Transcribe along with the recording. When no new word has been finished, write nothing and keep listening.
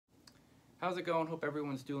How's it going? Hope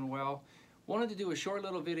everyone's doing well. Wanted to do a short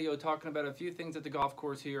little video talking about a few things at the golf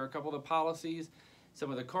course here, a couple of the policies, some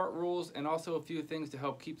of the cart rules, and also a few things to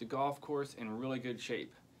help keep the golf course in really good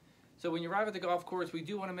shape. So when you arrive at the golf course, we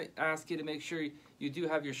do want to ask you to make sure you do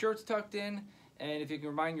have your shirts tucked in, and if you can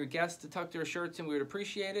remind your guests to tuck their shirts in, we would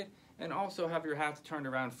appreciate it, and also have your hats turned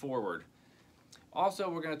around forward. Also,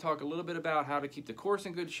 we're going to talk a little bit about how to keep the course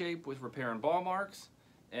in good shape with repairing ball marks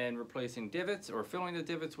and replacing divots or filling the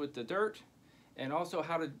divots with the dirt, and also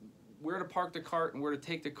where to park the cart and where to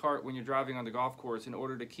take the cart when you're driving on the golf course in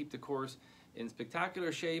order to keep the course in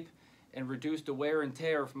spectacular shape and reduce the wear and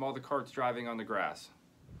tear from all the carts driving on the grass.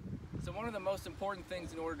 So one of the most important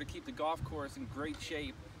things in order to keep the golf course in great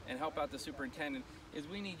shape and help out the superintendent is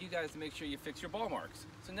we need you guys to make sure you fix your ball marks.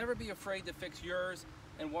 So never be afraid to fix yours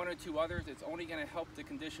and one or two others. It's only going to help the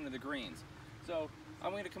condition of the greens. So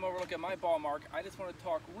I'm going to come over and look at my ball mark. I just want to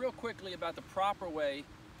talk real quickly about the proper way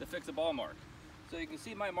to fix a ball mark. So you can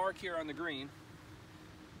see my mark here on the green.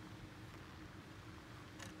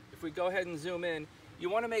 If we go ahead and zoom in, you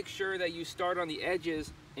want to make sure that you start on the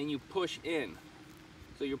edges and you push in.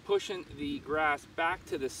 So you're pushing the grass back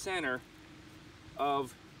to the center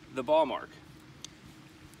of the ball mark.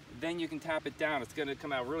 Then you can tap it down. It's going to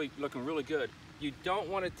come out looking really good. You don't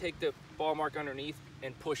want to take the ball mark underneath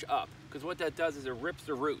and push up, because what that does is it rips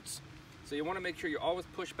the roots. So you want to make sure you always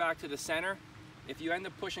push back to the center. If you end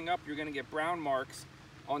up pushing up, you're going to get brown marks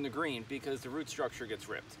on the green because the root structure gets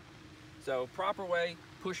ripped. So proper way,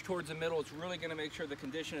 push towards the middle. It's really going to make sure the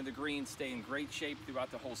condition of the greens stay in great shape throughout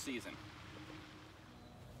the whole season.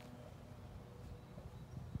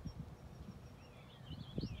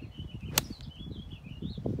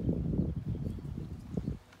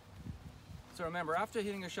 So remember, after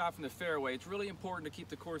hitting a shot from the fairway, it's really important to keep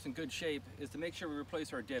the course in good shape is to make sure we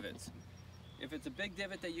replace our divots. If it's a big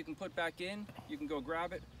divot that you can put back in, you can go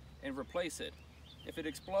grab it and replace it. If it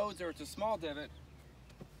explodes or it's a small divot,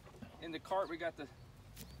 in the cart we got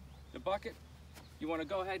the bucket. You want to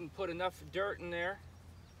go ahead and put enough dirt in there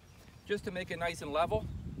just to make it nice and level.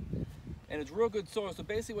 And it's real good soil, so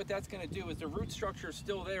basically what that's going to do is the root structure is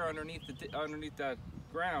still there underneath that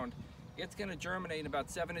ground. It's going to germinate in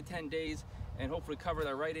about 7 to 10 days and hopefully cover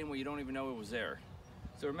that right in where you don't even know it was there.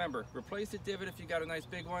 So remember, replace the divot if you got a nice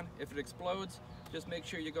big one. If it explodes, just make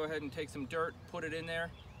sure you go ahead and take some dirt, put it in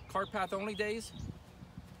there. Cart path only days,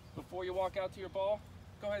 before you walk out to your ball,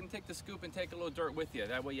 go ahead and take the scoop and take a little dirt with you.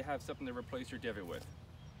 That way you have something to replace your divot with.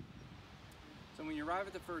 So when you arrive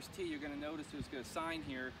at the first tee, you're going to notice there's a sign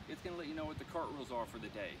here. It's going to let you know what the cart rules are for the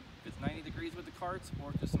day. If it's 90 degrees with the carts,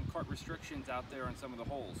 or if there's some cart restrictions out there on some of the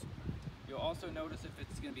holes. You'll also notice if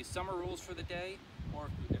it's going to be summer rules for the day, or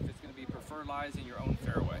if it's going to be preferred lies in your own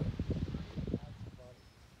fairway.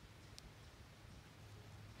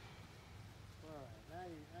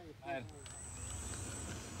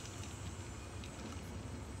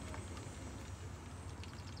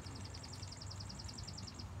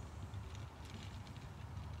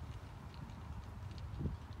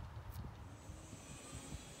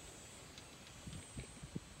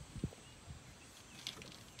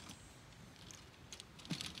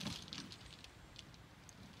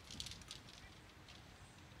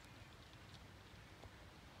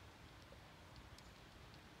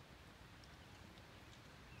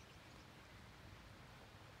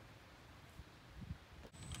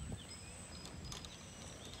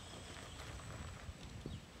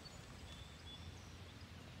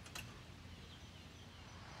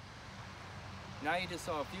 Now you just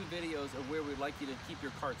saw a few videos of where we'd like you to keep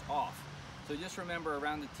your carts off. So just remember,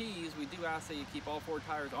 around the tees, we do ask that you keep all 4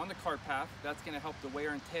 tires on the cart path. That's going to help the wear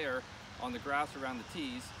and tear on the grass around the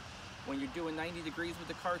tees. When you're doing 90 degrees with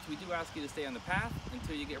the carts, we do ask you to stay on the path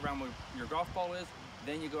until you get around where your golf ball is.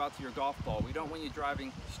 Then you go out to your golf ball. We don't want you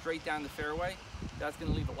driving straight down the fairway. That's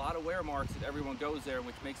going to leave a lot of wear marks if everyone goes there,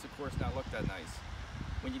 which makes the course not look that nice.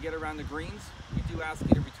 When you get around the greens, we do ask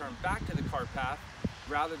you to return back to the cart path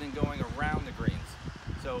rather than going around the greens.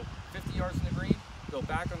 So 50 yards from the green, go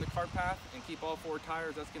back on the cart path and keep all 4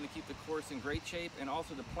 tires. That's going to keep the course in great shape, and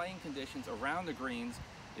also the playing conditions around the greens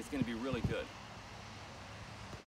is going to be really good.